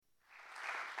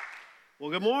Well,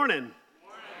 good morning.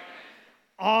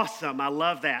 Awesome. I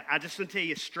love that. I just want to tell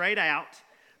you straight out,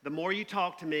 the more you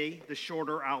talk to me, the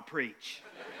shorter I'll preach.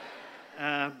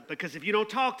 Because if you don't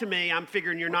talk to me, I'm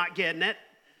figuring you're not getting it.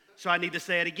 So I need to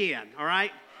say it again, all right?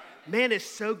 Man, it's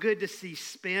so good to see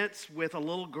Spence with a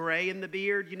little gray in the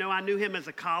beard. You know, I knew him as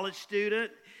a college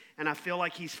student, and I feel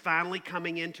like he's finally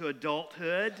coming into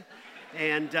adulthood.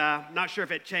 And not sure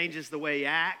if it changes the way he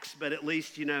acts, but at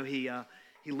least, you know, he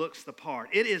looks the part.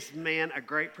 It is, man, a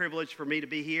great privilege for me to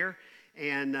be here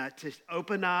and to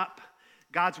open up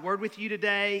God's Word with you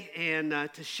today and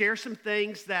to share some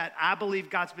things that I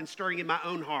believe God's been stirring in my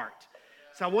own heart.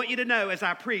 So I want you to know as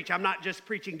I preach, I'm not just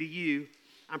preaching to you,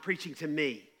 I'm preaching to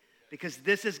me because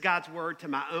this is God's Word to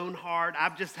my own heart.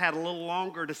 I've just had a little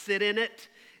longer to sit in it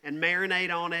and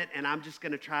marinate on it, and I'm just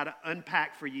going to try to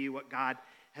unpack for you what God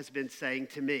has been saying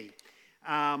to me.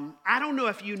 I don't know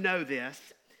if you know this,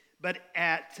 but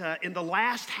in the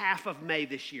last half of May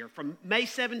this year, from May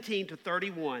 17 to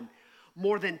 31,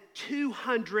 more than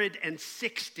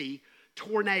 260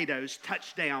 tornadoes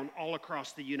touched down all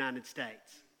across the United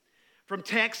States. From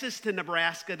Texas to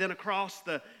Nebraska, then across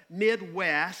the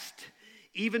Midwest,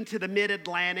 even to the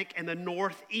Mid-Atlantic and the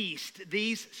Northeast,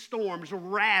 these storms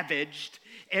ravaged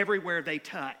everywhere they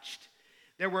touched.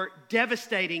 There were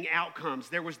devastating outcomes.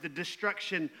 There was the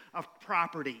destruction of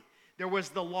property. There was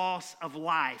the loss of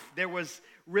life. There was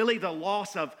really the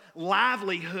loss of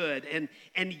livelihood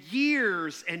and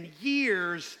years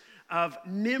of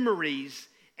memories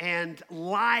and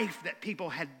life that people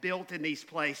had built in these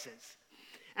places.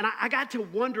 And I got to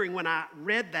wondering when I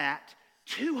read that,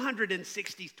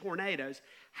 260 tornadoes,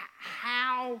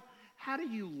 how do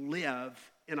you live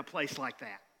in a place like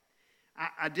that?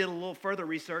 I did a little further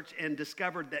research and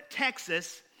discovered that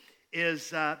Texas is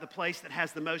the place that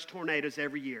has the most tornadoes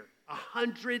every year,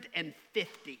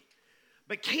 150.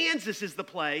 But Kansas is the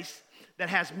place that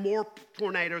has more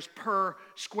tornadoes per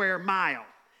square mile.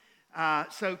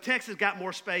 So Texas got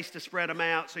more space to spread them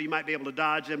out, so you might be able to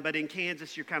dodge them. But in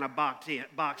Kansas, you're kind of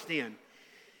boxed in.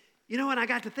 You know, and I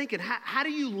got to thinking, how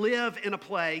do you live in a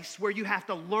place where you have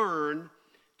to learn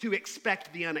to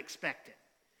expect the unexpected?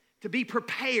 To be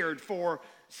prepared for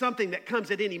something that comes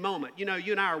at any moment. You know,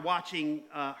 you and I are watching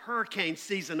hurricane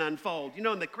season unfold. You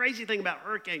know, and the crazy thing about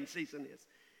hurricane season is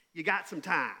you got some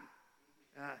time.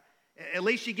 At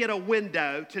least you get a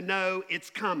window to know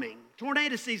it's coming.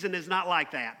 Tornado season is not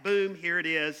like that. Boom, here it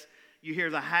is. You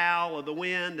hear the howl of the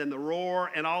wind and the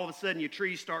roar, and all of a sudden your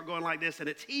trees start going like this, and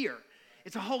it's here.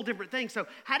 It's a whole different thing. So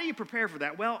how do you prepare for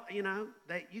that? Well, you know,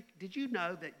 did you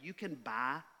know that you can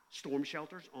buy storm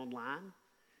shelters online?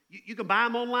 You can buy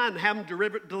them online and have them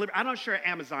delivered. I'm not sure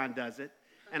Amazon does it,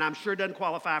 and I'm sure it doesn't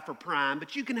qualify for Prime,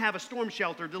 but you can have a storm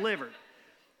shelter delivered.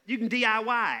 You can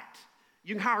DIY it.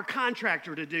 You can hire a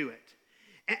contractor to do it.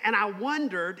 And I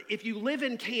wondered, if you live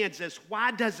in Kansas,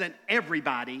 why doesn't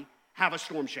everybody have a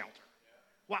storm shelter?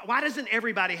 Why doesn't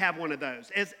everybody have one of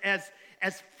those?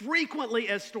 As frequently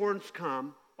as storms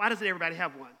come, why doesn't everybody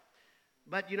have one?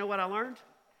 But you know what I learned?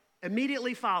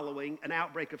 Immediately following an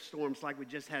outbreak of storms like we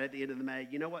just had at the end of the May,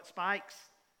 you know what spikes?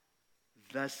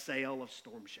 The sale of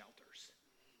storm shelters.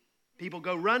 People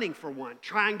go running for one,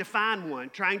 trying to find one,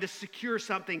 trying to secure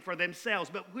something for themselves.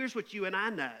 But here's what you and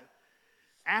I know.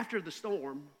 After the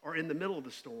storm, or in the middle of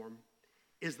the storm,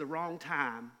 is the wrong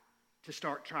time to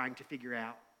start trying to figure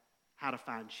out how to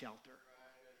find shelter.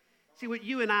 See, what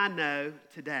you and I know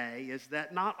today is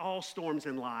that not all storms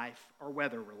in life are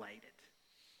weather related.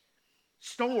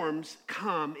 Storms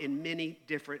come in many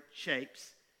different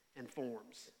shapes and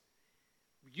forms.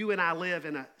 You and I live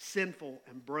in a sinful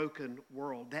and broken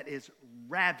world that is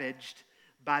ravaged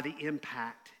by the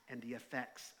impact and the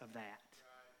effects of that.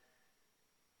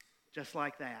 Just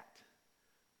like that,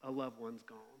 a loved one's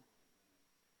gone.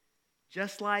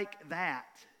 Just like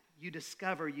that, you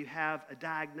discover you have a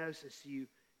diagnosis you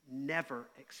never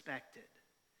expected.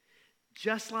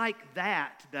 Just like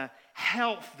that, the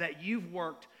health that you've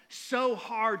worked so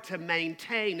hard to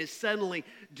maintain is suddenly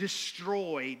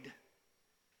destroyed.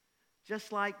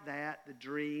 Just like that, the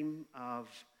dream of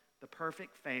the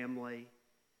perfect family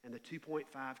and the 2.5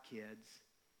 kids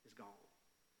is gone.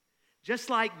 Just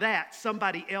like that,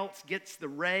 somebody else gets the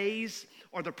raise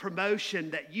or the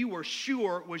promotion that you were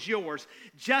sure was yours.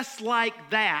 Just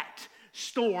like that,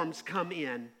 storms come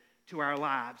in to our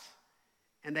lives.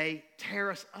 And they tear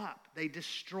us up. They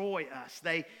destroy us.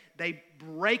 They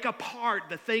break apart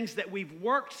the things that we've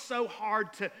worked so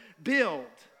hard to build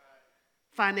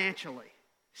financially,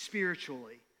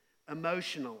 spiritually,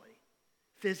 emotionally,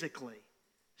 physically.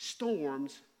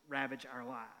 Storms ravage our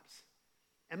lives.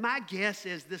 And my guess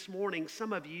is this morning,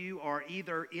 some of you are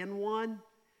either in one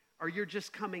or you're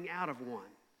just coming out of one.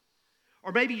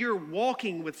 Or maybe you're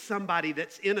walking with somebody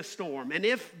that's in a storm. And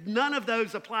if none of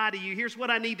those apply to you, here's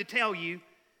what I need to tell you.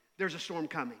 There's a storm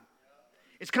coming.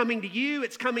 It's coming to you.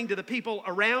 It's coming to the people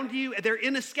around you. They're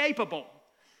inescapable.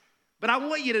 But I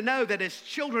want you to know that as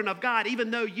children of God,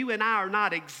 even though you and I are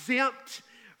not exempt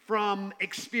from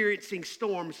experiencing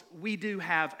storms, we do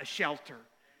have a shelter.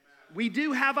 We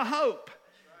do have a hope.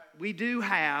 We do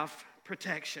have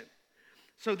protection.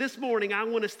 So this morning, I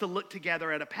want us to look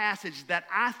together at a passage that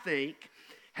I think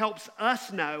helps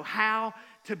us know how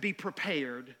to be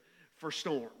prepared for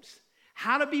storms,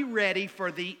 how to be ready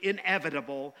for the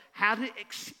inevitable, how to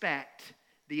expect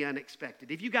the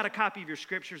unexpected. If you got a copy of your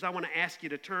scriptures, I want to ask you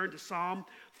to turn to Psalm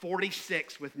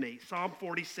 46 with me, Psalm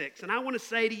 46. And I want to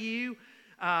say to you,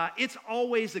 it's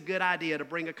always a good idea to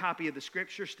bring a copy of the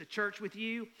scriptures to church with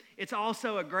you. It's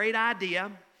also a great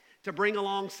idea to bring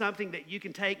along something that you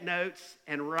can take notes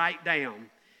and write down.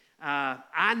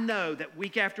 I know that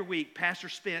week after week, Pastor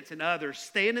Spence and others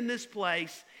stand in this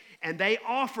place and they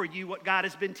offer you what God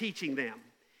has been teaching them.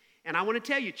 And I want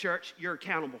to tell you, church, you're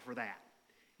accountable for that.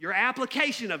 Your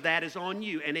application of that is on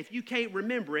you. And if you can't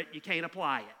remember it, you can't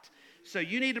apply it. So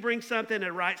you need to bring something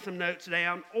and write some notes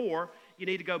down, or you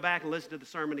need to go back and listen to the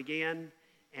sermon again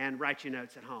and write your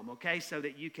notes at home, okay? So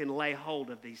that you can lay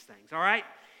hold of these things, all right?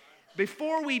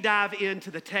 Before we dive into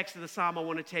the text of the psalm, I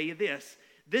want to tell you this.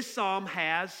 This psalm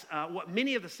has what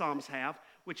many of the psalms have,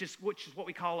 which is what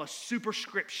we call a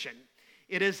superscription.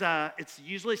 It's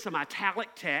usually some italic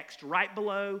text right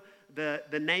below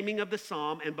the naming of the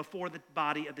psalm and before the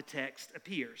body of the text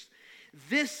appears.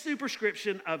 This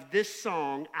superscription of this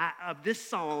psalm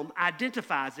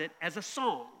identifies it as a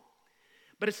song.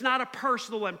 But it's not a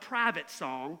personal and private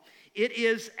song. It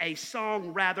is a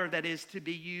song, rather, that is to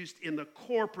be used in the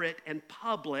corporate and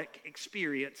public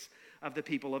experience of the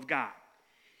people of God.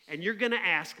 And you're going to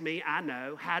ask me, I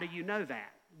know, how do you know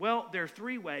that? Well, there are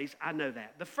three ways I know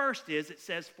that. The first is it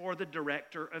says for the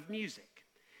director of music.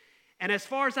 And as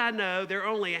far as I know, there are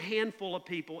only a handful of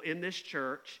people in this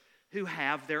church who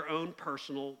have their own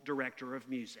personal director of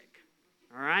music.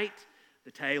 All right?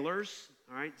 The Taylors,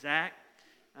 all right, Zach.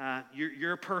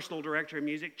 You're a personal director of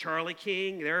music. Charlie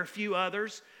King, there are a few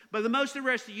others. But most of the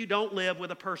rest of you don't live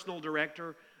with a personal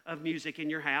director of music in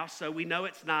your house, so we know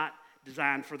it's not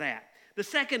designed for that. The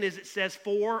second is it says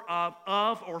for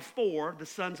the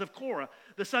sons of Korah.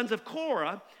 The sons of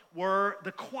Korah were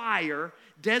the choir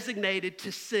designated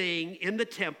to sing in the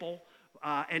temple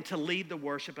and to lead the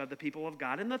worship of the people of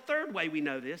God. And the third way we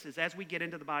know this is as we get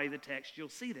into the body of the text, you'll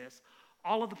see this.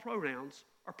 All of the pronouns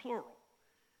are plural.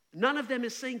 None of them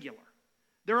is singular.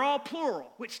 They're all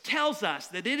plural, which tells us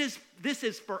that this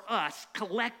is for us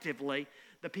collectively,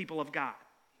 the people of God.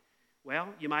 Well,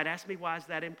 you might ask me, why is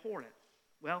that important?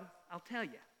 Well, I'll tell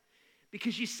you.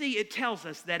 Because you see, it tells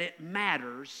us that it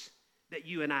matters that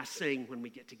you and I sing when we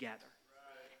get together.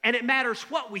 Right. And it matters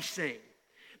what we sing.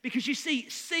 Because you see,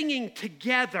 singing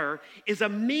together is a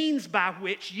means by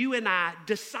which you and I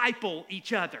disciple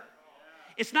each other.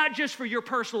 It's not just for your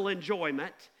personal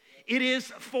enjoyment. It is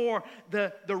for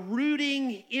the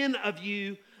rooting in of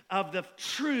you of the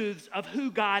truths of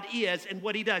who God is and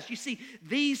what he does. You see,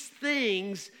 these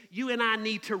things you and I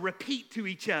need to repeat to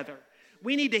each other.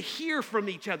 We need to hear from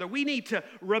each other. We need to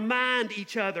remind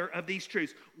each other of these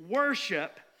truths.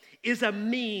 Worship is a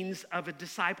means of a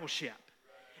discipleship.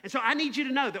 And so I need you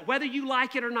to know that whether you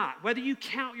like it or not, whether you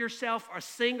count yourself a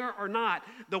singer or not,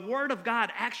 the Word of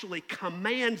God actually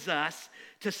commands us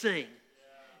to sing.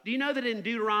 Do you know that in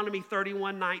Deuteronomy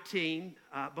 31:19,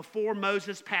 before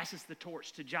Moses passes the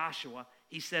torch to Joshua,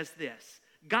 he says this.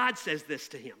 God says this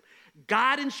to him.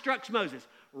 God instructs Moses,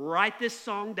 write this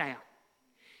song down.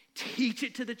 Teach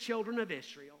it to the children of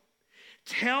Israel.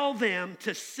 Tell them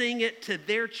to sing it to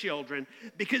their children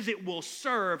because it will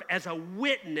serve as a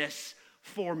witness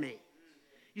for me.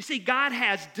 You see, God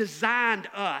has designed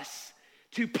us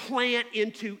to plant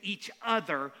into each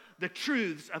other the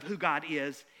truths of who God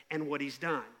is and what he's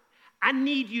done. I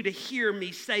need you to hear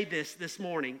me say this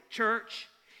morning. Church,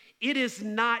 it is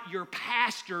not your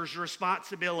pastor's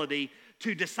responsibility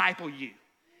to disciple you.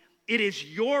 It is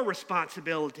your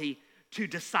responsibility to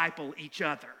disciple each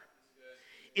other.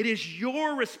 It is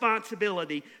your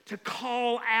responsibility to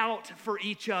call out for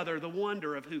each other the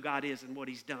wonder of who God is and what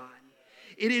he's done.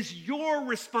 It is your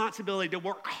responsibility to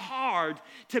work hard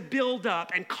to build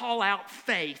up and call out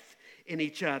faith in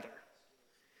each other.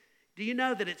 Do you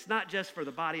know that it's not just for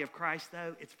the body of Christ,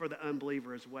 though? It's for the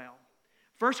unbeliever as well.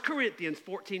 1 Corinthians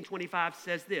 14:25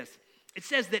 says this. It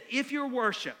says that if your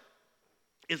worship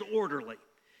is orderly,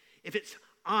 if it's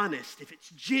honest, if it's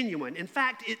genuine. In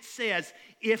fact, it says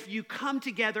if you come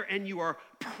together and you are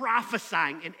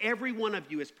prophesying, and every one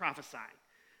of you is prophesying.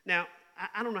 Now,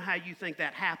 I don't know how you think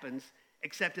that happens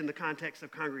except in the context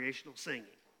of congregational singing.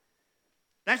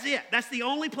 That's it. That's the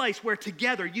only place where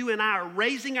together you and I are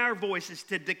raising our voices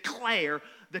to declare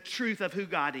the truth of who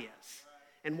God is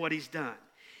and what he's done.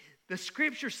 The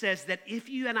scripture says that if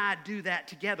you and I do that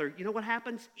together, you know what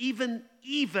happens? Even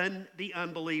the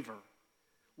unbeliever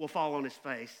will fall on his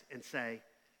face and say,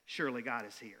 surely God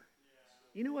is here.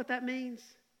 You know what that means?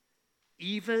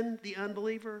 Even the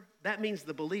unbeliever? That means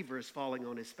the believer is falling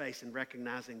on his face and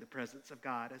recognizing the presence of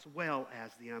God as well as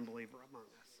the unbeliever among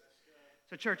us.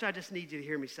 So church, I just need you to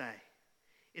hear me say,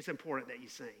 it's important that you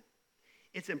sing.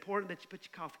 It's important that you put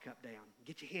your coffee cup down,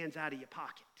 get your hands out of your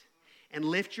pocket, and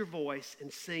lift your voice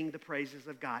and sing the praises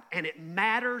of God. And it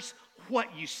matters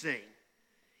what you sing.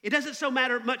 It doesn't so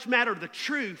much matter the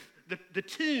truth, the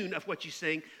tune of what you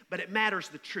sing, but it matters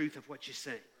the truth of what you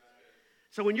sing.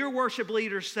 So when your worship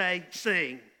leaders say,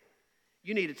 sing,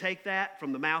 you need to take that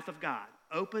from the mouth of God.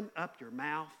 Open up your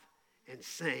mouth and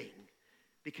sing,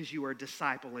 because you are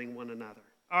discipling one another.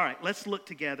 All right, let's look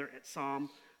together at Psalm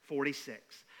 46.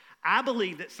 I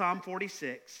believe that Psalm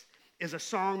 46 is a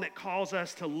song that calls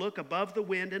us to look above the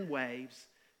wind and waves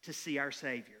to see our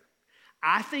Savior.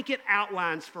 I think it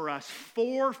outlines for us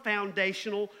 4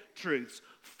 foundational truths,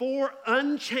 4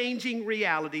 unchanging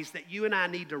realities that you and I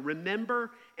need to remember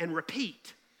and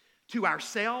repeat to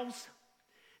ourselves,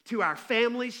 to our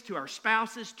families, to our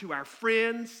spouses, to our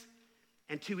friends,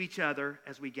 and to each other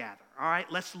as we gather. All right,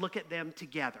 let's look at them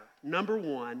together. Number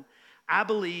 1, I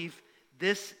believe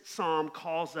this psalm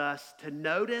calls us to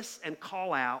notice and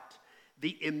call out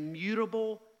the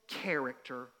immutable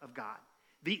character of God.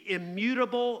 The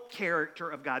immutable character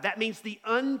of God. That means the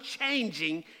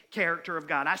unchanging character of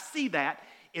God. I see that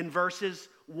in verses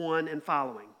 1 and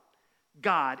following.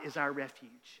 God is our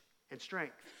refuge and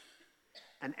strength,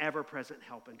 an ever-present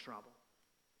help in trouble.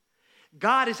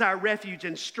 God is our refuge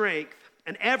and strength,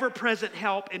 an ever-present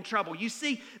help in trouble. You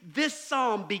see, this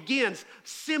psalm begins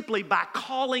simply by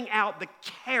calling out the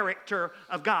character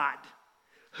of God,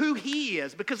 who he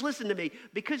is. Because listen to me,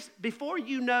 because before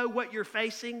you know what you're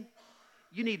facing,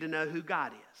 you need to know who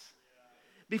God is.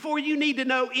 Before you need to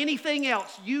know anything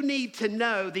else, you need to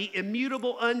know the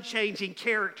immutable, unchanging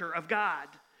character of God.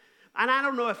 And I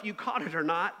don't know if you caught it or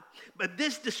not, but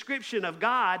this description of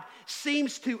God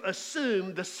seems to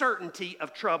assume the certainty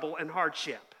of trouble and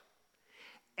hardship.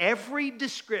 Every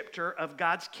descriptor of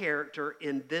God's character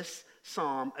in this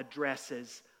psalm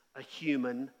addresses a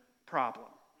human problem.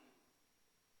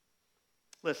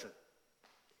 Listen,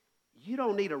 you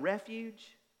don't need a refuge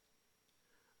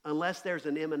unless there's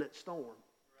an imminent storm.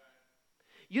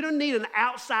 You don't need an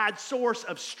outside source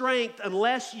of strength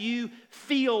unless you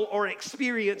feel or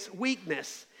experience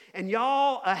weakness. And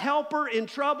y'all, a helper in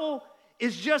trouble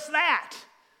is just that,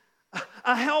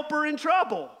 a helper in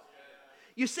trouble.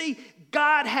 You see,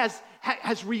 God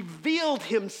has revealed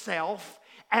himself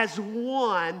as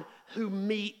one who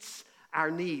meets our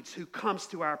needs, who comes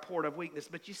to our port of weakness.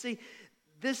 But you see,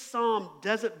 this psalm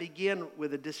doesn't begin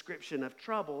with a description of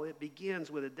trouble. It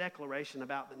begins with a declaration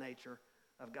about the nature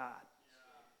of God.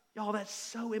 Y'all, that's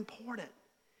so important.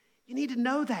 You need to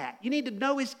know that. You need to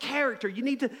know his character. You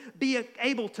need to be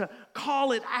able to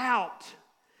call it out.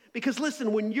 Because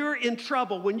listen, when you're in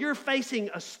trouble, when you're facing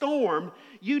a storm,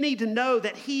 you need to know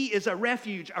that he is a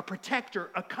refuge, a protector,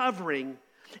 a covering.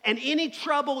 And any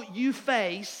trouble you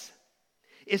face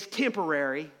is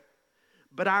temporary,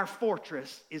 but our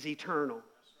fortress is eternal.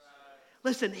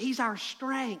 Listen, he's our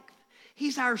strength.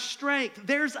 He's our strength.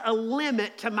 There's a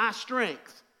limit to my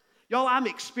strength. Y'all, I'm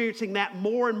experiencing that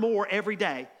more and more every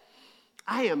day.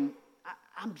 I'm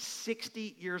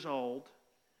 60 years old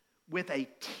with a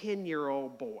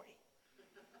 10-year-old boy.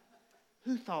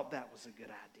 Who thought that was a good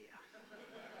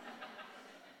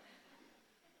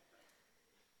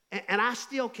idea? And I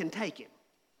still can take him.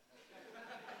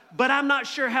 But I'm not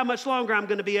sure how much longer I'm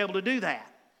going to be able to do that.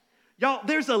 Y'all,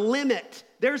 there's a limit.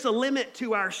 There's a limit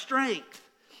to our strength.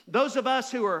 Those of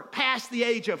us who are past the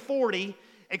age of 40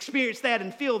 experience that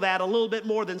and feel that a little bit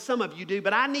more than some of you do.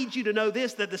 But I need you to know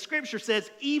this, that the scripture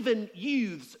says even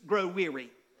youths grow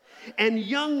weary and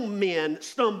young men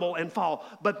stumble and fall.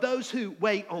 But those who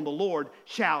wait on the Lord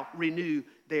shall renew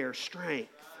their strength.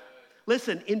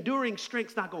 Listen, enduring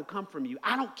strength's not going to come from you.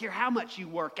 I don't care how much you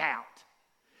work out.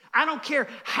 I don't care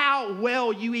how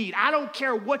well you eat. I don't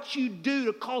care what you do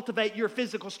to cultivate your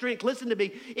physical strength. Listen to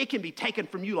me, it can be taken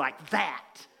from you like that,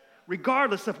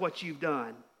 regardless of what you've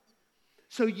done.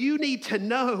 So you need to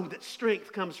know that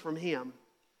strength comes from him.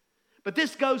 But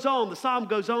this goes on, the psalm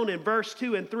goes on in verse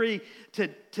 2 and 3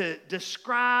 to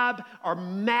describe or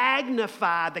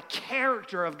magnify the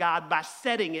character of God by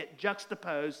setting it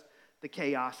juxtaposed the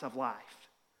chaos of life.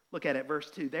 Look at it,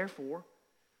 verse 2. Therefore,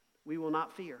 we will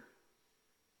not fear.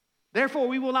 Therefore,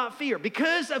 we will not fear.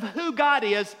 Because of who God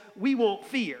is, we won't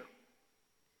fear.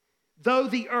 Though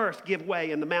the earth give way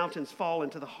and the mountains fall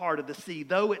into the heart of the sea,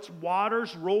 though its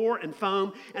waters roar and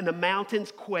foam and the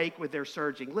mountains quake with their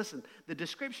surging. Listen, the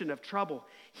description of trouble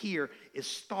here is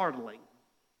startling.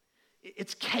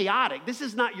 It's chaotic. This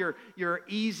is not your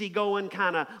easygoing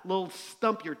kind of little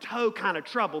stump your toe kind of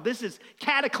trouble. This is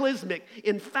cataclysmic.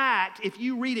 In fact, if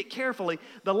you read it carefully,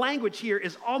 the language here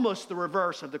is almost the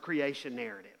reverse of the creation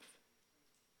narrative.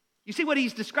 You see what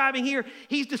he's describing here?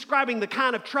 He's describing the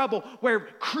kind of trouble where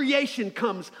creation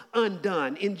comes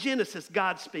undone. In Genesis,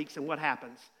 God speaks, and what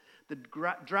happens? The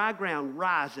dry ground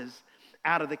rises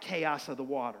out of the chaos of the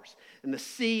waters, and the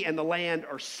sea and the land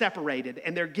are separated,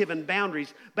 and they're given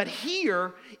boundaries. But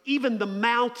here, even the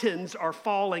mountains are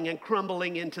falling and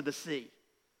crumbling into the sea.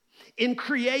 In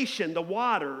creation, the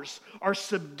waters are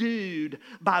subdued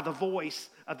by the voice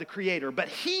of the Creator. But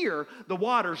here, the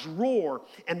waters roar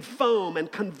and foam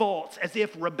and convulse as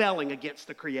if rebelling against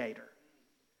the Creator.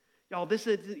 Y'all, this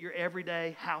isn't your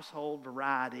everyday household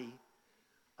variety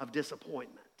of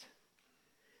disappointment.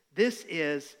 This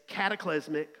is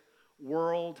cataclysmic,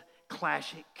 world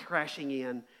crashing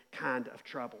in kind of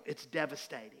trouble. It's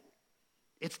devastating.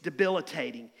 It's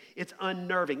debilitating. It's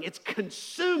unnerving. It's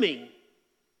consuming.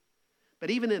 But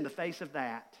even in the face of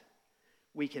that,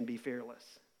 we can be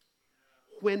fearless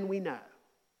when we know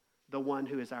the one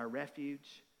who is our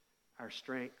refuge, our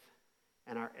strength,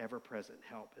 and our ever-present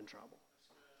help in trouble.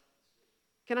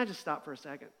 Can I just stop for a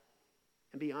second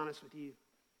and be honest with you?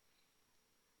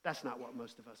 That's not what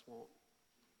most of us want.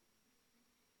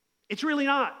 It's really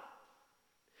not.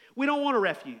 We don't want a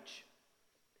refuge.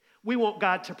 We want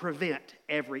God to prevent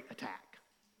every attack.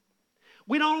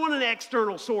 We don't want an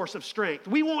external source of strength.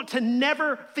 We want to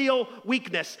never feel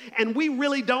weakness, and we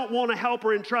really don't want a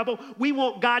helper in trouble. We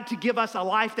want God to give us a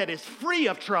life that is free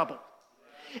of trouble.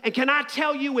 And can I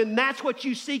tell you, when that's what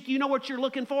you seek, you know what you're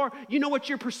looking for? You know what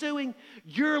you're pursuing?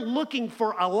 You're looking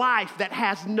for a life that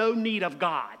has no need of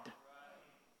God.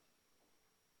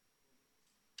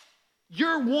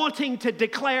 You're wanting to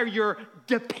declare your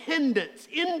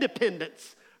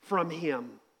independence from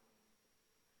Him.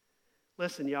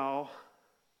 Listen, y'all.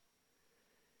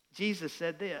 Jesus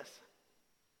said this,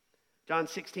 John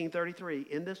 16:33,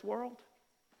 in this world,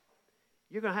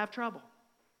 you're going to have trouble.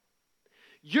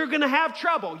 You're going to have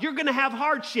trouble. You're going to have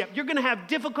hardship. You're going to have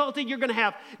difficulty. You're going to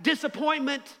have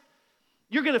disappointment.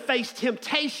 You're going to face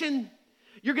temptation.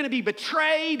 You're going to be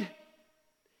betrayed.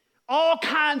 All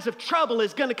kinds of trouble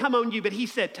is going to come on you. But He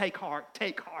said, take heart,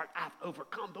 I've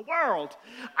overcome the world.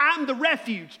 I'm the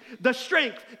refuge, the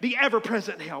strength, the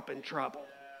ever-present help in trouble.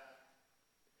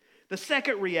 The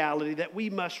second reality that we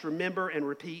must remember and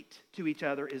repeat to each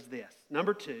other is this.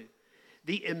 Number 2,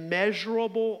 the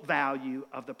immeasurable value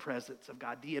of the presence of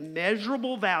God. The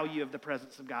immeasurable value of the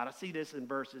presence of God. I see this in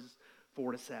verses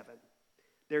 4 to 7.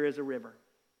 There is a river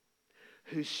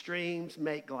whose streams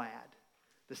make glad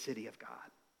the city of God.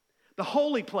 The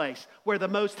holy place where the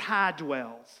Most High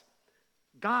dwells.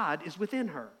 God is within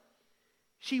her.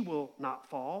 She will not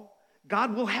fall.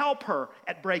 God will help her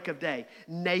at break of day.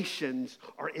 Nations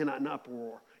are in an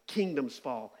uproar. Kingdoms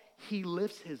fall. He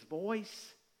lifts His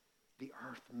voice. The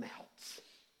earth melts.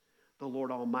 The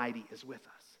Lord Almighty is with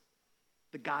us.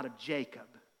 The God of Jacob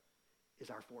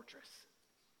is our fortress.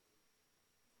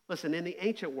 Listen, in the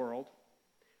ancient world,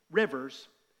 rivers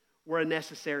were a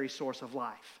necessary source of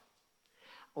life.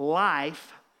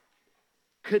 Life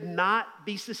could not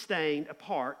be sustained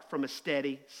apart from a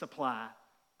steady supply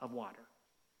of water.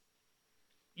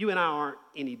 You and I aren't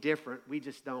any different. We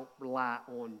just don't rely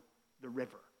on the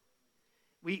river.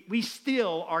 We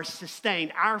still are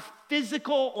sustained. Our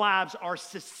physical lives are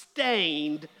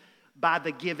sustained by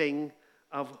the giving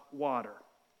of water.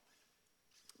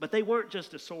 But they weren't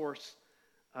just a source,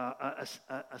 a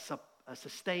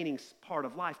sustaining part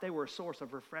of life. They were a source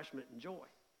of refreshment and joy.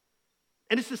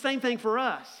 And it's the same thing for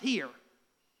us here.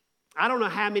 I don't know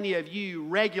how many of you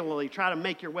regularly try to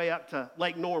make your way up to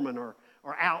Lake Norman or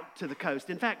out to the coast.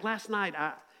 In fact, last night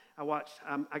I watched,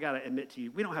 I got to admit to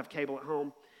you, we don't have cable at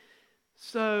home.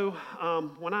 So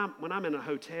when I'm in a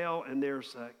hotel and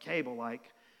there's cable, like,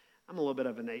 I'm a little bit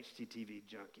of an HGTV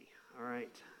junkie, all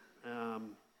right? I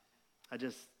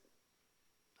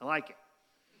like it.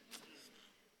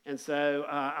 And so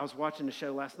I was watching the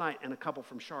show last night, and a couple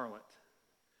from Charlotte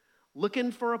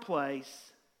looking for a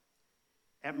place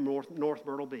at North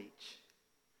Myrtle Beach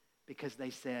because they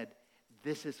said,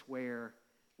 this is where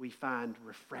we find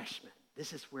refreshment.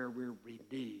 This is where we're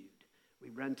renewed. We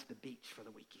run to the beach for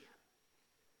the weekend.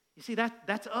 You see,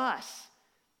 that's us.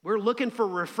 We're looking for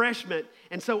refreshment,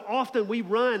 and so often we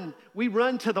run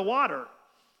to the water.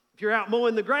 If you're out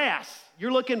mowing the grass,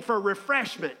 you're looking for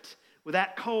refreshment with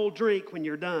that cold drink when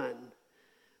you're done.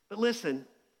 But listen,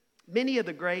 many of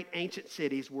the great ancient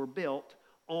cities were built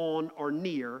on or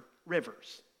near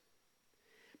rivers.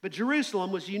 But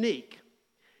Jerusalem was unique.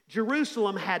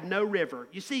 Jerusalem had no river.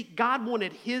 You see, God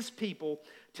wanted his people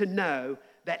to know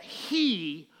that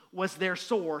he was their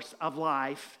source of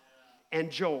life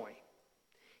and joy.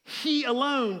 He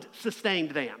alone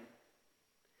sustained them.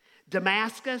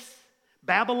 Damascus,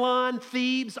 Babylon,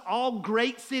 Thebes, all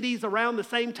great cities around the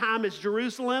same time as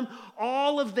Jerusalem,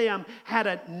 all of them had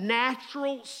a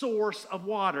natural source of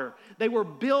water. They were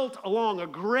built along a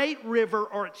great river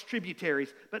or its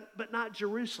tributaries, but not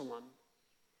Jerusalem.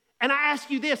 And I ask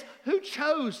you this, who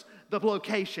chose the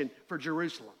location for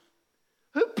Jerusalem?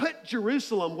 Who put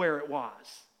Jerusalem where it was?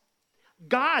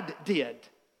 God did.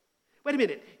 Wait a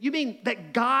minute, you mean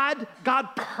that God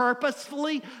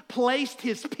purposefully placed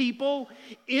his people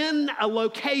in a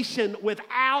location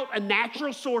without a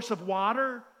natural source of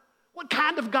water? What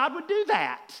kind of God would do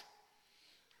that?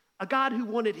 A God who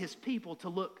wanted his people to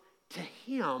look to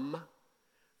him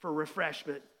for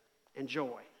refreshment and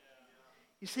joy.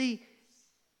 You see,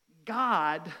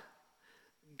 God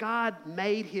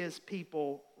made his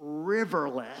people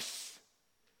riverless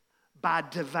by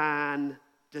divine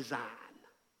design.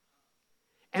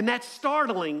 And that's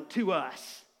startling to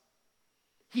us.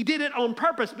 He did it on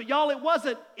purpose, but y'all, it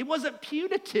wasn't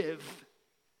punitive.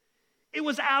 It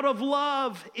was out of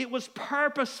love. It was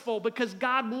purposeful because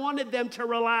God wanted them to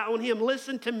rely on him.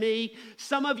 Listen to me.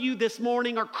 Some of you this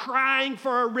morning are crying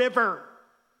for a river.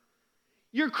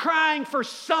 You're crying for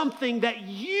something that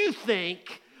you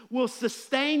think will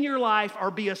sustain your life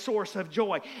or be a source of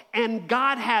joy. And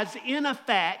God has, in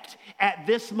effect, at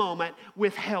this moment,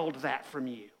 withheld that from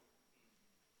you.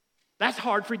 That's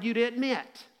hard for you to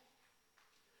admit.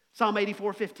 Psalm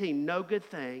 84:15, no good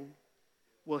thing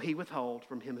will he withhold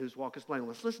from him whose walk is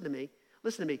blameless. Listen to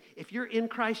me. If you're in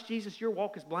Christ Jesus, your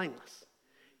walk is blameless.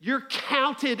 You're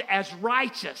counted as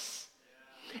righteous.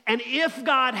 And if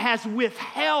God has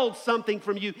withheld something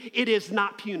from you, it is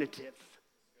not punitive.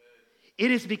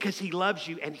 It is because he loves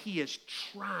you and he is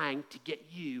trying to get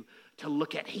you to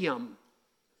look at him.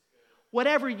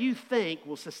 Whatever you think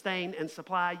will sustain and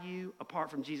supply you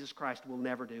apart from Jesus Christ will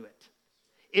never do it.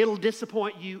 It'll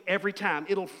disappoint you every time.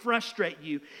 It'll frustrate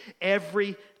you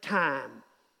every time.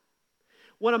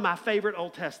 One of my favorite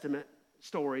Old Testament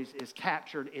stories is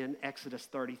captured in Exodus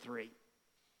 33.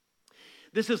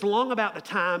 This is long about the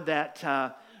time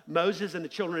that Moses and the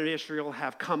children of Israel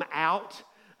have come out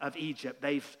of Egypt.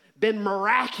 They've been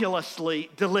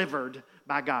miraculously delivered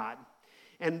by God.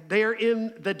 And they're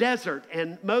in the desert,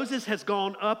 and Moses has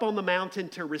gone up on the mountain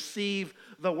to receive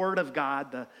the word of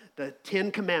God, the 10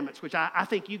 Commandments, which I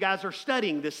think you guys are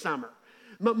studying this summer.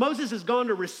 Moses has gone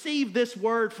to receive this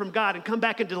word from God and come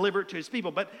back and deliver it to his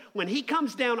people. But when he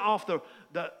comes down off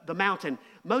the mountain,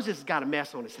 Moses has got a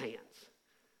mess on his hands.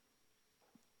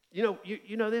 You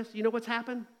know this? You know what's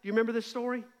happened? Do you remember this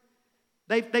story?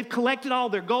 They've collected all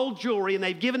their gold jewelry and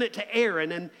they've given it to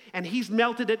Aaron and he's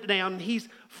melted it down and he's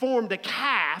formed a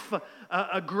calf,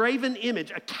 a graven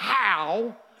image, a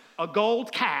cow, a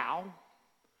gold cow,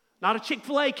 not a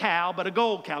Chick-fil-A cow, but a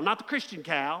gold cow, not the Christian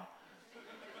cow,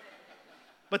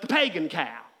 but the pagan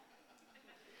cow.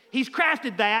 He's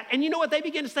crafted that, and you know what? They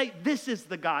begin to say, this is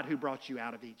the God who brought you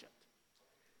out of Egypt.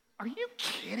 Are you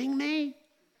kidding me?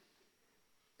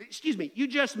 Excuse me, you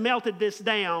just melted this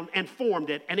down and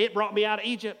formed it, and it brought me out of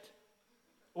Egypt.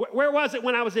 Where was it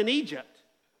when I was in Egypt?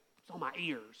 It's on my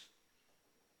ears.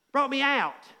 Brought me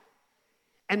out.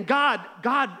 And God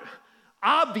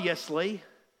obviously,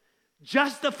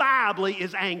 justifiably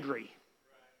is angry.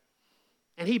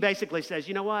 And he basically says,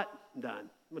 you know what? I'm done. I'm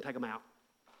going to take them out.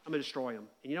 I'm going to destroy them.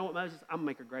 And you know what, Moses? I'm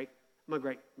going to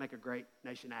make a great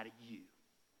nation out of you.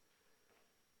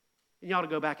 And you ought to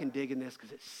go back and dig in this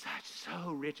because it's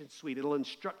so rich and sweet. It'll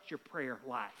instruct your prayer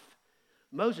life.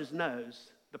 Moses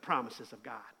knows the promises of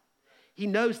God. He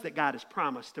knows that God has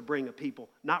promised to bring a people,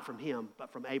 not from him,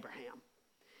 but from Abraham.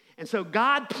 And so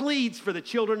God pleads for the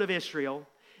children of Israel,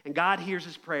 and God hears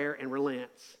his prayer and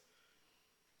relents.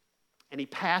 And he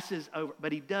passes over,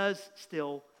 but he does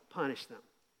still punish them.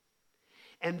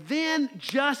 And then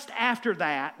just after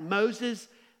that,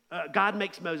 God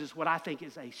makes Moses what I think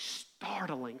is a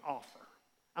startling offer.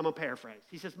 I'm going to paraphrase.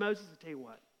 He says, Moses, I'll tell you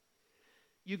what.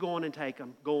 You go on and take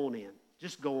them. Go on in.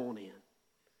 Just go on in.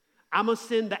 I'm going to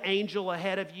send the angel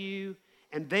ahead of you,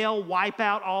 and they'll wipe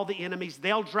out all the enemies.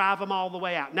 They'll drive them all the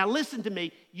way out. Now listen to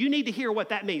me. You need to hear what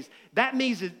that means. That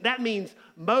means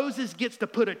Moses gets to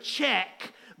put a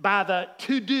check by the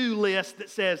to-do list that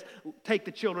says, take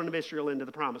the children of Israel into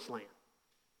the promised land.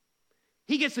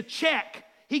 He gets a check.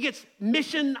 He gets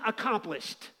mission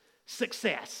accomplished,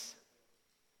 success.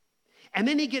 And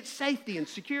then he gets safety and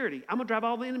security. I'm going to drive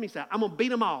all the enemies out. I'm going to beat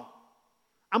them all.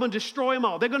 I'm going to destroy them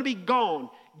all. They're going to be gone.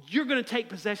 You're going to take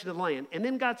possession of the land. And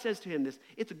then God says to him this,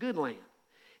 it's a good land.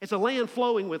 It's a land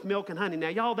flowing with milk and honey. Now,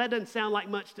 y'all, that doesn't sound like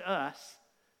much to us,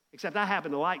 except I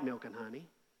happen to like milk and honey.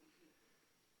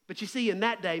 But you see, in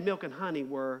that day, milk and honey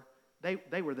were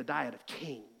the diet of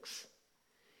kings.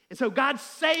 And so God's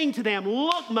saying to them,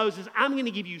 look, Moses, I'm going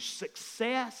to give you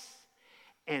success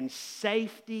and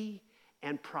safety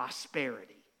and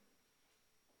prosperity.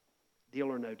 Deal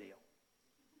or no deal?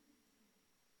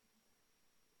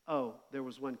 Oh, there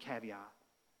was one caveat.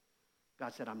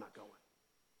 God said, I'm not going.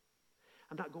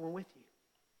 I'm not going with you.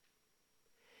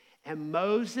 And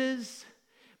Moses,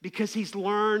 because he's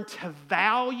learned to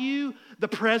value the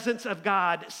presence of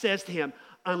God, says to him,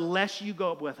 unless you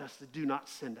go up with us, do not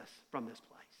send us from this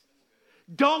place.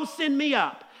 Don't send me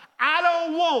up. I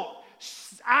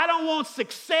don't want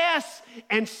success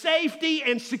and safety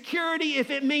and security if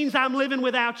it means I'm living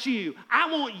without you. I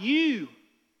want you.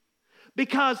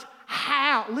 Because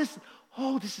how? Listen,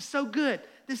 oh, this is so good.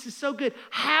 This is so good.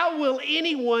 How will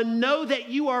anyone know that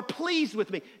you are pleased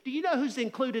with me? Do you know who's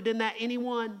included in that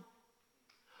anyone?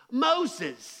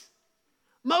 Moses.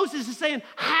 Moses is saying,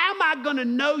 how am I going to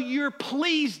know you're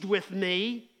pleased with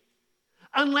me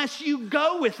unless you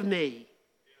go with me?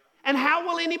 And how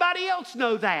will anybody else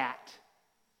know that?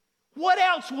 What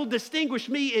else will distinguish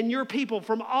me and your people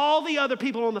from all the other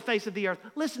people on the face of the earth?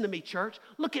 Listen to me, church.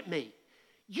 Look at me.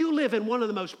 You live in one of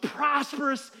the most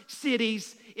prosperous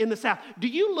cities in the South. Do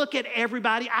you look at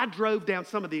everybody? I drove down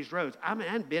some of these roads. I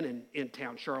hadn't been in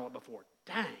town Charlotte before.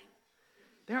 Dang,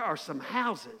 there are some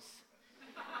houses.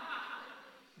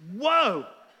 Whoa.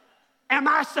 Am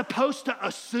I supposed to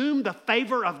assume the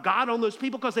favor of God on those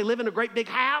people because they live in a great big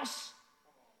house?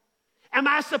 Am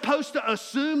I supposed to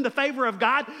assume the favor of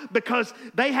God because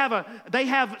they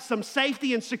have some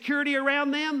safety and security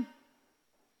around them?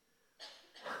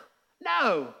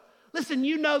 No. Listen,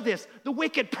 you know this. The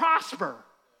wicked prosper.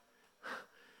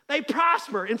 They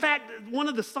prosper. In fact, one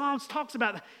of the Psalms talks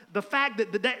about the fact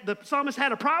that the psalmist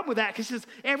had a problem with that because he says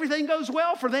everything goes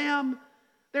well for them.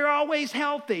 They're always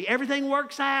healthy. Everything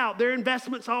works out. Their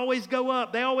investments always go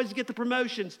up. They always get the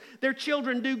promotions. Their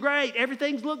children do great.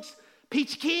 Everything looks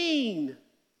peachy keen.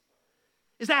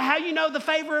 Is that how you know the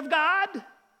favor of God?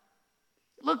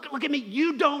 Look at me.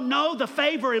 You don't know the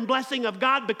favor and blessing of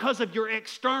God because of your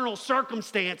external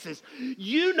circumstances.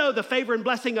 You know the favor and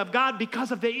blessing of God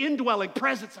because of the indwelling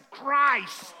presence of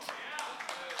Christ.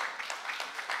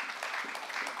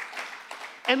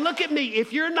 And look at me.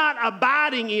 If you're not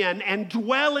abiding in and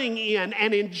dwelling in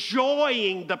and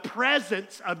enjoying the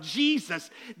presence of Jesus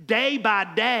day by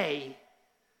day,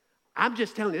 I'm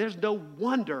just telling you, there's no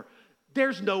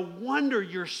wonder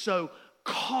you're so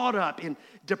caught up in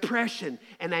depression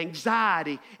and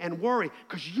anxiety and worry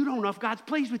because you don't know if God's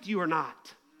pleased with you or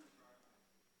not.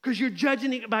 Because you're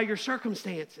judging it by your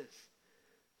circumstances.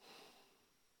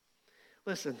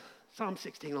 Listen, Psalm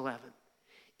 16:11.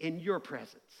 In your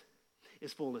presence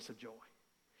is fullness of joy,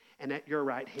 and at your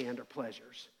right hand are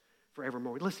pleasures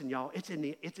forevermore. Listen, y'all, it's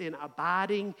in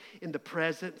abiding in the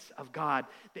presence of God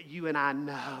that you and I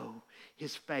know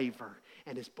his favor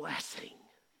and his blessing.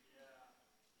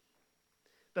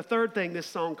 The third thing this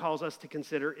song calls us to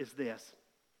consider is this: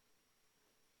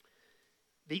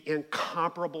 the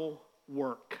incomparable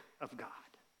work of God.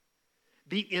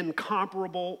 The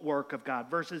incomparable work of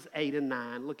God. Verses 8 and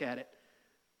 9, look at it.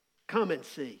 Come and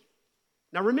see.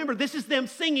 Now remember, this is them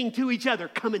singing to each other.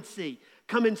 Come and see.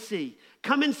 Come and see.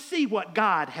 Come and see what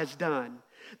God has done.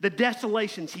 The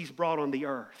desolations he's brought on the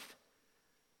earth.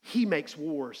 He makes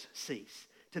wars cease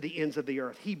to the ends of the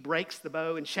earth. He breaks the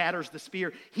bow and shatters the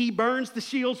spear. He burns the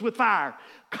shields with fire.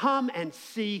 Come and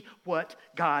see what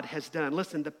God has done.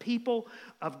 Listen, the people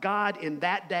of God in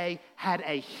that day had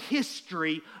a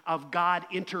history of God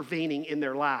intervening in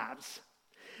their lives.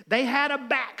 They had a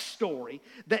backstory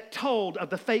that told of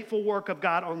the faithful work of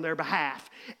God on their behalf.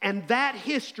 And that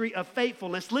history of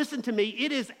faithfulness, listen to me,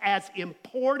 it is as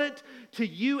important to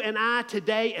you and I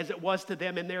today as it was to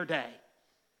them in their day.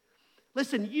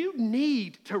 Listen, you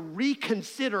need to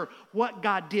reconsider what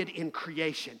God did in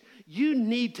creation. You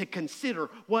need to consider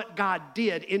what God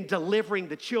did in delivering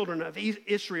the children of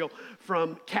Israel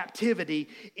from captivity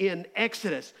in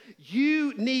Exodus.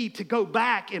 You need to go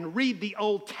back and read the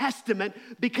Old Testament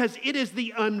because it is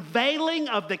the unveiling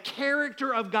of the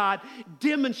character of God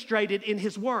demonstrated in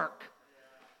his work.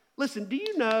 Listen, do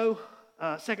you know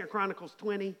 2 Chronicles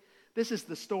 20? This is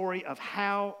the story of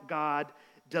how God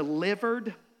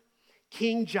delivered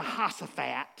King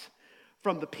Jehoshaphat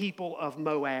from the people of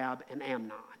Moab and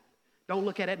Ammon. Don't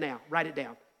look at it now. Write it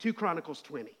down. 2 Chronicles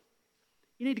 20.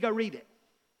 You need to go read it.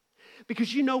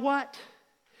 Because you know what?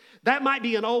 That might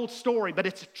be an old story, but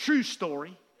it's a true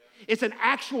story. It's an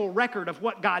actual record of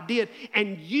what God did.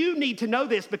 And you need to know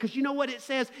this because you know what it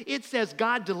says? It says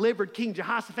God delivered King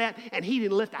Jehoshaphat and he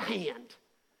didn't lift a hand.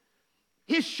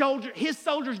 His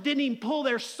soldiers didn't even pull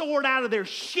their sword out of their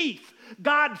sheath.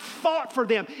 God fought for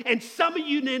them. And some of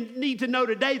you need to know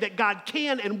today that God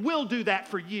can and will do that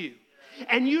for you.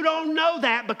 And you don't know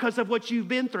that because of what you've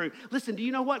been through. Listen, do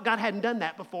you know what? God hadn't done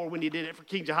that before when he did it for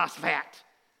King Jehoshaphat.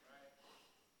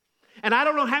 And I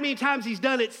don't know how many times he's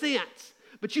done it since.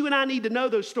 But you and I need to know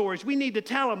those stories. We need to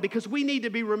tell them because we need to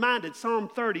be reminded. Psalm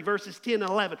 30, verses 10 and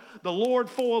 11. The Lord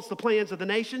foils the plans of the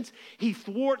nations. He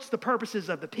thwarts the purposes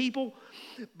of the people.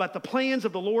 But the plans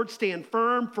of the Lord stand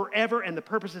firm forever and the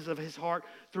purposes of his heart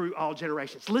through all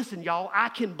generations. Listen, y'all, I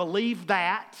can believe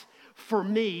that for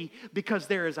me because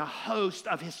there is a host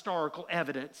of historical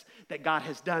evidence that God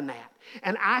has done that.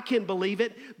 And I can believe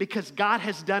it because God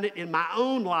has done it in my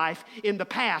own life in the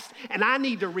past. And I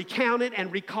need to recount it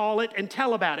and recall it and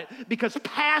tell about it because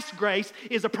past grace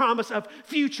is a promise of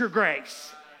future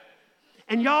grace.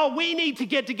 And y'all, we need to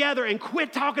get together and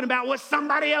quit talking about what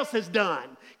somebody else has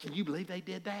done. Can you believe they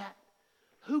did that?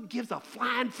 Who gives a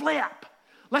flying flip?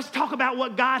 Let's talk about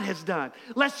what God has done.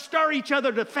 Let's stir each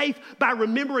other to faith by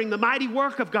remembering the mighty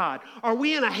work of God. Are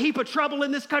we in a heap of trouble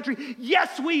in this country?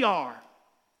 Yes, we are.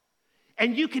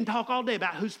 And you can talk all day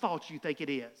about whose fault you think it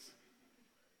is.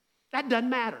 That doesn't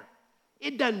matter.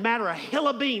 It doesn't matter a hill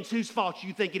of beans whose fault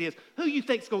you think it is. Who you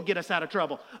think's going to get us out of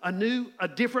trouble? A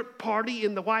different party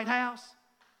in the White House?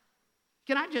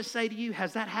 Can I just say to you,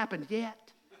 has that happened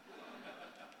yet?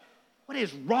 What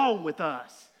is wrong with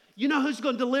us? You know who's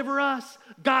going to deliver us?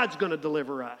 God's going to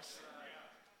deliver us.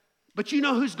 But you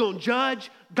know who's going to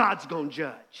judge? God's going to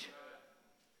judge.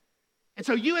 And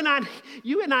so you and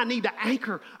I need to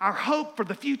anchor our hope for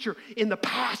the future in the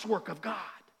past work of God.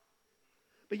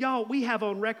 But y'all, we have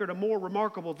on record a more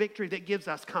remarkable victory that gives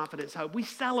us confidence, hope. We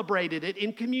celebrated it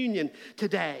in communion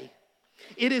today.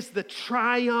 It is the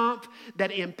triumph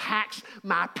that impacts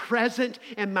my present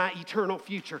and my eternal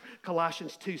future.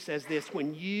 Colossians 2 says this,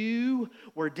 when you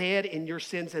were dead in your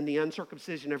sins and the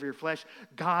uncircumcision of your flesh,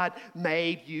 God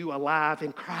made you alive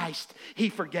in Christ. He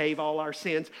forgave all our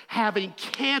sins, having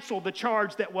canceled the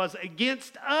charge that was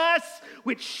against us,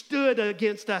 which stood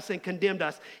against us and condemned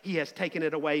us. He has taken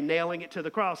it away, nailing it to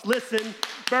the cross. Listen,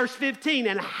 verse 15,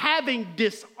 and having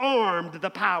disarmed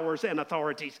the powers and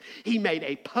authorities, he made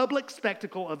a public spectacle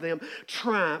of them,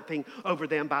 triumphing over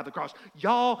them by the cross.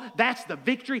 Y'all, that's the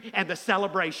victory and the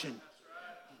celebration.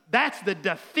 That's the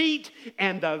defeat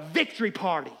and the victory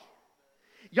party.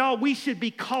 Y'all, we should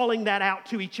be calling that out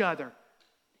to each other.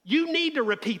 You need to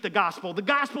repeat the gospel. The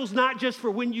gospel's not just for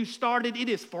when you started, it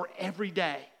is for every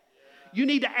day. You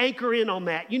need to anchor in on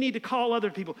that. You need to call other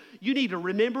people. You need to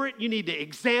remember it. You need to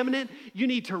examine it. You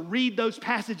need to read those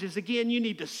passages again. You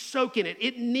need to soak in it.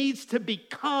 It needs to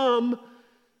become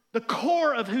the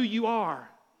core of who you are,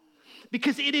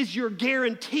 because it is your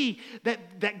guarantee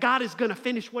that God is going to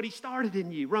finish what he started in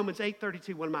you. Romans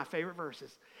 8:32, one of my favorite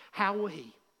verses. How will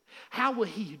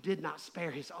he who did not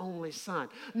spare his only son,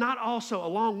 not also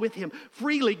along with him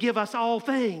freely give us all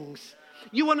things?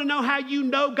 You want to know how you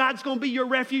know God's going to be your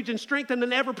refuge and strength and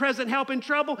an ever-present help in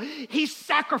trouble? He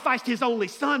sacrificed his only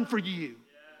son for you.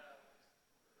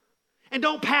 And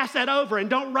don't pass that over and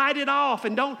don't write it off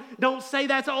and don't say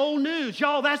that's old news.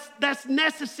 Y'all, that's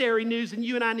necessary news and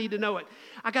you and I need to know it.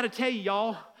 I got to tell you,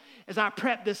 y'all, as I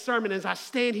prep this sermon, as I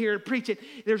stand here and preach it,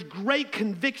 there's great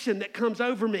conviction that comes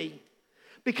over me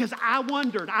because I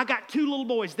wondered, I got two little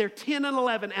boys, they're 10 and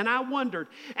 11, and I wondered,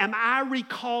 am I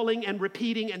recalling and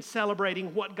repeating and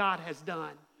celebrating what God has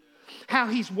done? How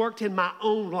he's worked in my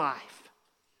own life?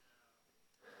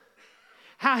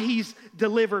 How he's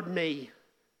delivered me?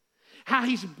 How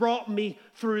he's brought me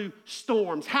through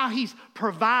storms, how he's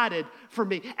provided for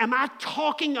me. Am I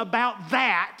talking about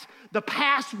that, the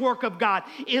past work of God,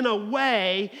 in a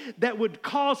way that would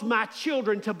cause my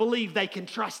children to believe they can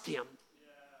trust him?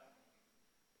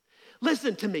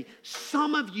 Listen to me.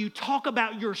 Some of you talk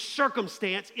about your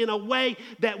circumstance in a way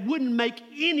that wouldn't make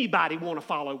anybody want to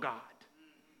follow God.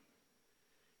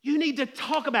 You need to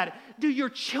talk about it. Do your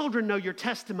children know your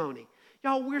testimony?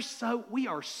 Y'all, we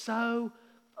are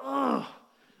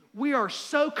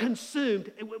so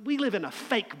consumed. We live in a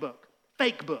fake book.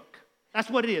 Fake book. That's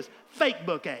what it is. Fake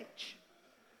book age.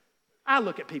 I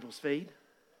look at people's feed.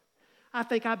 I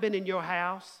think I've been in your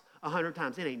house 100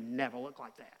 times. It ain't never looked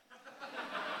like that.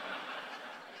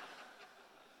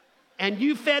 And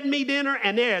you fed me dinner,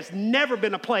 and there has never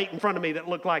been a plate in front of me that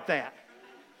looked like that.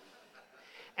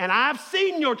 And I've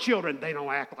seen your children. They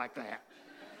don't act like that.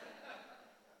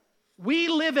 We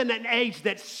live in an age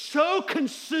that's so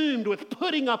consumed with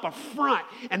putting up a front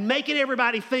and making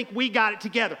everybody think we got it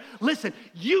together. Listen,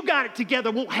 you got it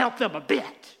together won't help them a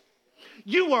bit.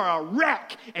 You were a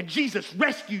wreck and Jesus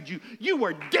rescued you. You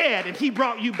were dead and he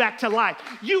brought you back to life.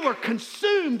 You were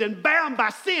consumed and bound by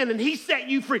sin and he set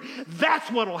you free. That's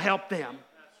what'll help them.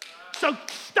 So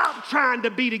stop trying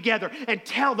to be together and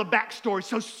tell the backstory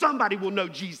so somebody will know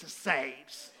Jesus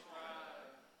saves.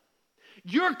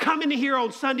 You're coming here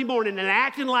on Sunday morning and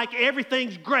acting like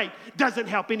everything's great doesn't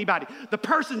help anybody. The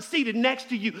person seated next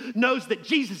to you knows that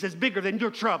Jesus is bigger than your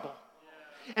trouble.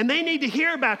 And they need to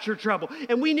hear about your trouble.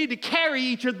 And we need to carry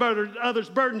each other's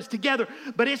burdens together.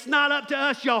 But it's not up to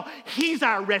us, y'all. He's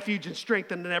our refuge and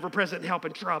strength and an ever-present help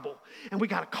in trouble. And we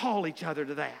got to call each other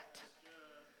to that.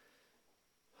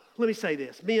 Let me say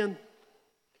this. Men,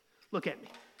 look at me.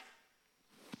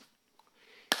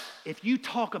 If you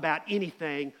talk about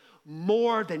anything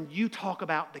more than you talk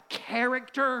about the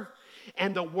character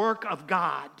and the work of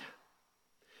God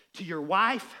to your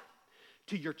wife,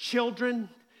 to your children,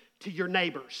 to your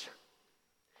neighbors,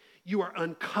 you are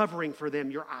uncovering for them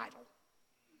your idol.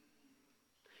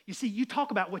 You see, you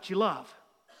talk about what you love.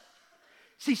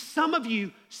 See, some of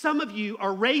you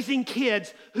are raising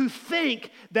kids who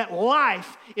think that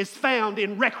life is found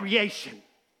in recreation.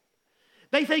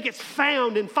 They think it's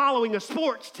found in following a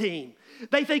sports team.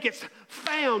 They think it's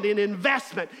found in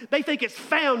investment. They think it's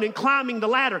found in climbing the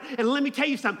ladder. And let me tell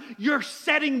you something. You're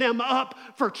setting them up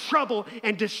for trouble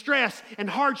and distress and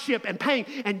hardship and pain.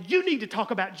 And you need to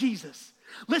talk about Jesus.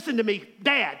 Listen to me,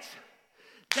 dads.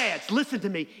 Dads, listen to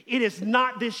me. It is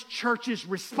not this church's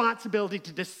responsibility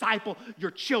to disciple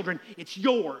your children. It's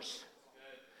yours.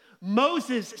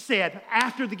 Moses said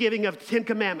after the giving of the 10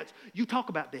 Commandments, you talk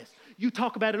about this. You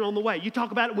talk about it on the way. You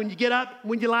talk about it when you get up,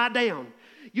 when you lie down.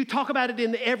 You talk about it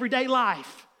in the everyday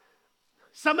life.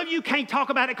 Some of you can't talk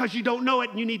about it because you don't know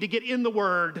it and you need to get in the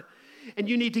Word and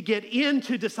you need to get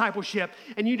into discipleship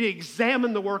and you need to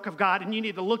examine the work of God and you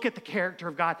need to look at the character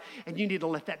of God and you need to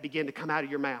let that begin to come out of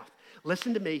your mouth.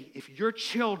 Listen to me. If your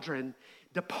children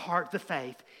depart the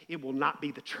faith, it will not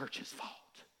be the church's fault.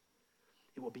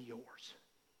 It will be yours.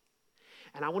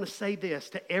 And I want to say this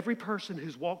to every person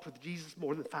who's walked with Jesus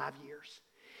more than 5 years.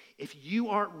 If you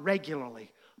aren't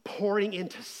regularly pouring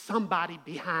into somebody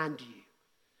behind you,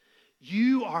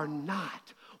 you are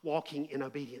not walking in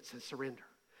obedience and surrender.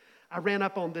 I ran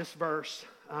up on this verse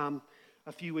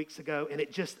a few weeks ago, and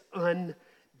it just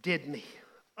undid me.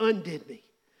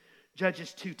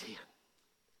 Judges 2:10.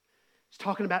 It's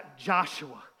talking about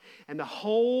Joshua and the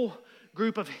whole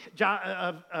group of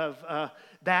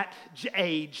that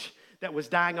age that was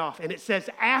dying off. And it says,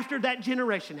 after that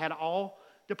generation had all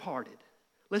departed,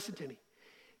 listen to me,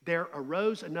 there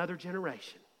arose another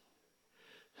generation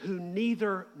who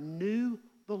neither knew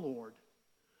the Lord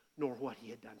nor what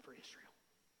he had done for Israel.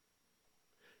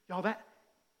 Y'all,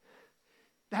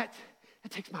 that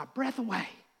takes my breath away.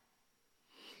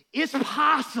 It's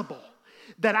possible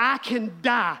that I can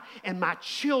die and my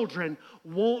children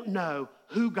won't know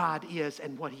who God is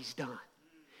and what he's done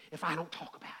if I don't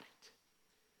talk about it.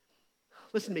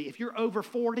 Listen to me, if you're over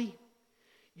 40,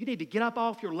 you need to get up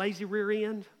off your lazy rear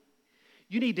end.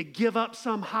 You need to give up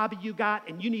some hobby you got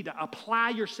and you need to apply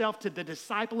yourself to the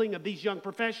discipling of these young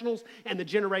professionals and the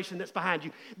generation that's behind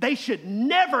you. They should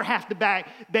never have to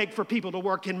beg for people to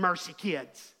work in Mercy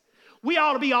Kids. We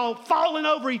ought to be all falling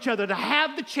over each other to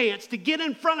have the chance to get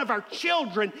in front of our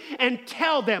children and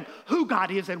tell them who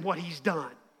God is and what he's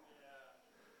done.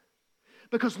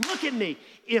 Because look at me,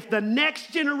 if the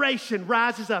next generation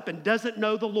rises up and doesn't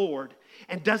know the Lord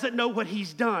and doesn't know what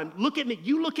he's done, look at me,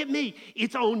 you look at me,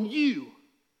 it's on you.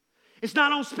 It's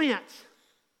not on Spence.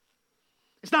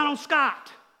 It's not on Scott.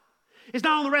 It's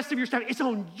not on the rest of your staff. It's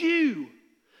on you,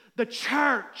 the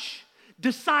church,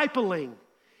 discipling,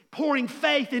 pouring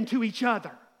faith into each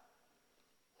other.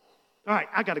 All right,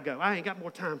 I got to go. I ain't got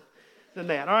more time than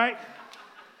that, all right?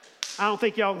 I don't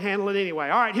think y'all can handle it anyway.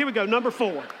 All right, here we go, number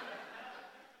 4.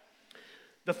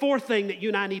 The fourth thing that you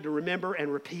and I need to remember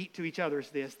and repeat to each other is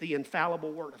this, the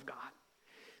infallible Word of God.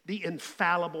 The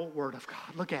infallible Word of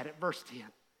God. Look at it, verse 10.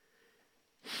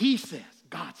 He says,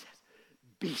 God says,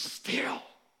 be still.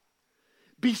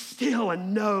 Be still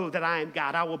and know that I am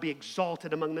God. I will be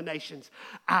exalted among the nations.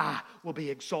 I will be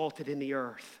exalted in the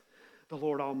earth. The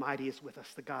Lord Almighty is with us.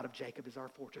 The God of Jacob is our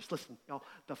fortress. Listen, y'all,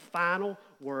 the final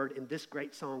word in this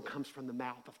great song comes from the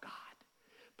mouth of God.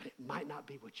 But it might not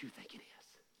be what you think it is.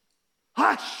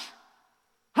 Hush!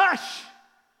 Hush!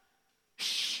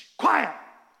 Shh! Quiet!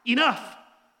 Enough!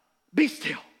 Be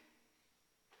still.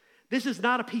 This is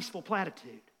not a peaceful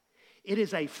platitude. It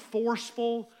is a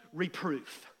forceful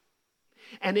reproof.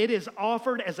 And it is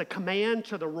offered as a command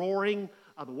to the roaring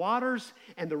of the waters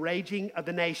and the raging of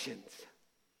the nations.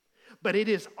 But it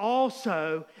is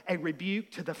also a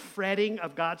rebuke to the fretting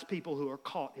of God's people who are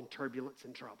caught in turbulence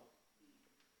and trouble.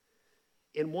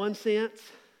 In one sense,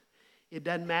 it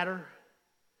doesn't matter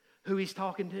who he's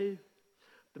talking to.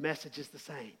 The message is the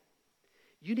same.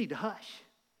 You need to hush.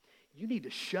 You need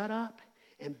to shut up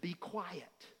and be quiet.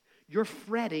 Your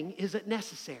fretting isn't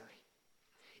necessary.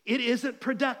 It isn't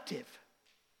productive.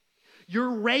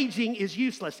 Your raging is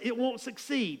useless. It won't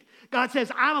succeed. God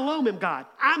says, I alone am God.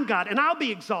 I'm God, and I'll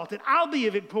be exalted. I'll be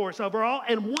victorious over all.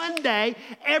 And one day,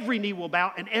 every knee will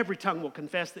bow and every tongue will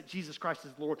confess that Jesus Christ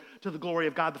is Lord to the glory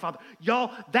of God the Father.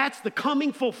 Y'all, that's the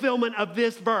coming fulfillment of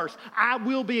this verse. I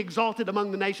will be exalted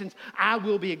among the nations. I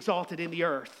will be exalted in the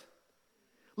earth.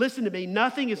 Listen to me.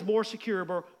 Nothing is more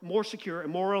secure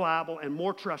and more reliable and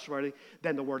more trustworthy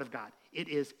than the Word of God. It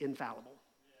is infallible.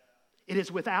 It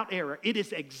is without error. It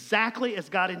is exactly as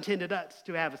God intended us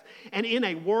to have us. And in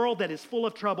a world that is full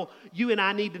of trouble, you and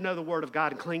I need to know the Word of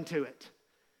God and cling to it.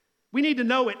 We need to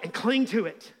know it and cling to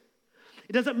it.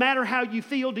 It doesn't matter how you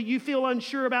feel. Do you feel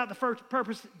unsure about the first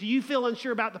purpose? Do you feel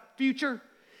unsure about the future?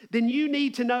 Then you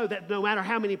need to know that no matter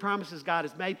how many promises God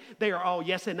has made, they are all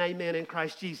yes and amen in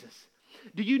Christ Jesus.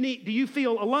 Do you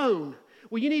feel alone?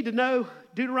 Well, you need to know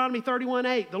Deuteronomy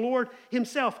 31:8. The Lord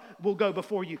himself will go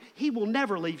before you. He will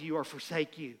never leave you or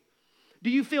forsake you. Do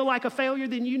you feel like a failure?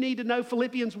 Then you need to know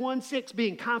Philippians 1:6,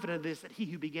 being confident of this, that he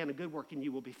who began a good work in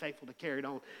you will be faithful to carry it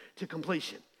on to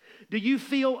completion. Do you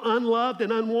feel unloved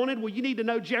and unwanted? Well, you need to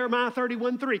know Jeremiah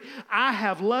 31:3. I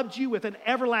have loved you with an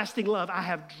everlasting love. I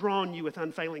have drawn you with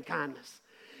unfailing kindness.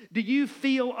 Do you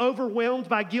feel overwhelmed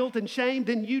by guilt and shame?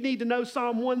 Then you need to know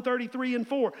Psalm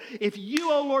 133:4. If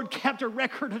you, O Lord, kept a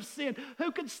record of sin,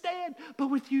 who could stand? But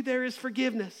with you there is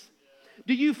forgiveness.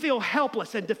 Do you feel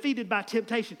helpless and defeated by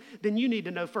temptation? Then you need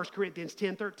to know 1 Corinthians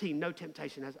 10:13. No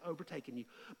temptation has overtaken you,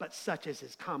 but such as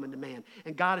is common to man.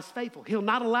 And God is faithful. He'll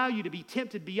not allow you to be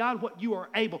tempted beyond what you are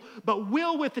able, but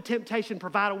will with the temptation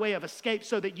provide a way of escape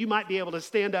so that you might be able to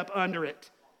stand up under it.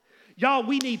 Y'all,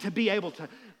 we need to be able to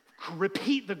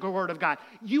repeat the Word of God.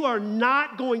 You are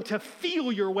not going to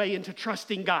feel your way into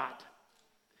trusting God.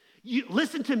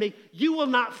 Listen to me. You will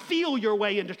not feel your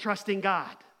way into trusting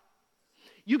God.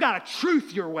 You got to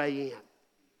truth your way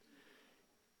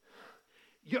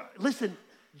in. Listen,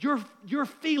 your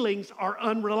feelings are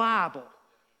unreliable.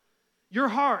 Your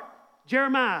heart,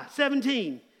 Jeremiah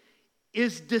 17,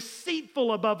 is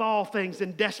deceitful above all things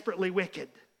and desperately wicked.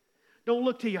 Don't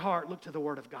look to your heart, look to the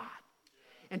Word of God.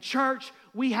 And church,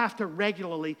 we have to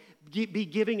regularly be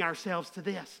giving ourselves to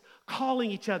this,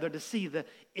 calling each other to see the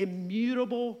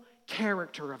immutable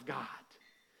character of God,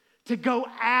 to go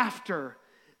after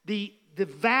the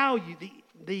value,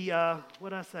 the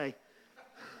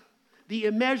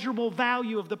immeasurable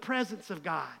value of the presence of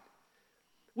God.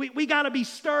 We got to be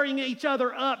stirring each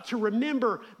other up to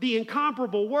remember the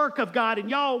incomparable work of God. And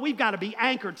y'all, we've got to be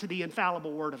anchored to the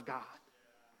infallible Word of God.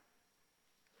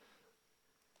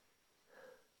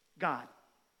 God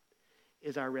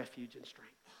is our refuge and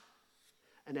strength,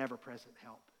 an ever-present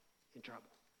help in trouble.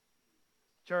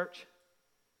 Church,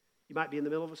 you might be in the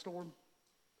middle of a storm,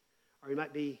 or you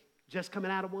might be just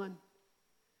coming out of one,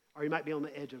 or you might be on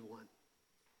the edge of one.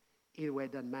 Either way,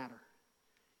 it doesn't matter.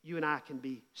 You and I can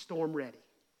be storm ready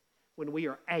when we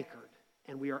are anchored,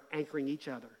 and we are anchoring each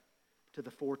other to the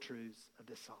four truths of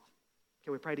this psalm.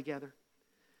 Can we pray together?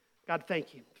 God,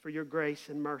 thank you for your grace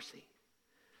and mercy.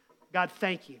 God,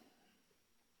 thank you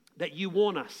that you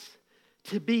want us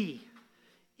to be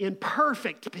in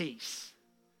perfect peace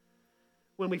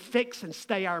when we fix and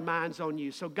stay our minds on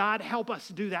you. So God, help us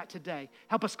do that today.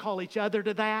 Help us call each other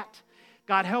to that.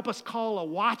 God, help us call a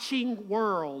watching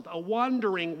world, a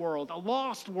wandering world, a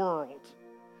lost world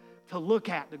to look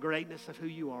at the greatness of who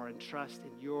you are and trust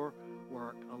in your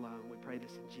work alone. We pray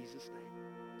this in Jesus' name.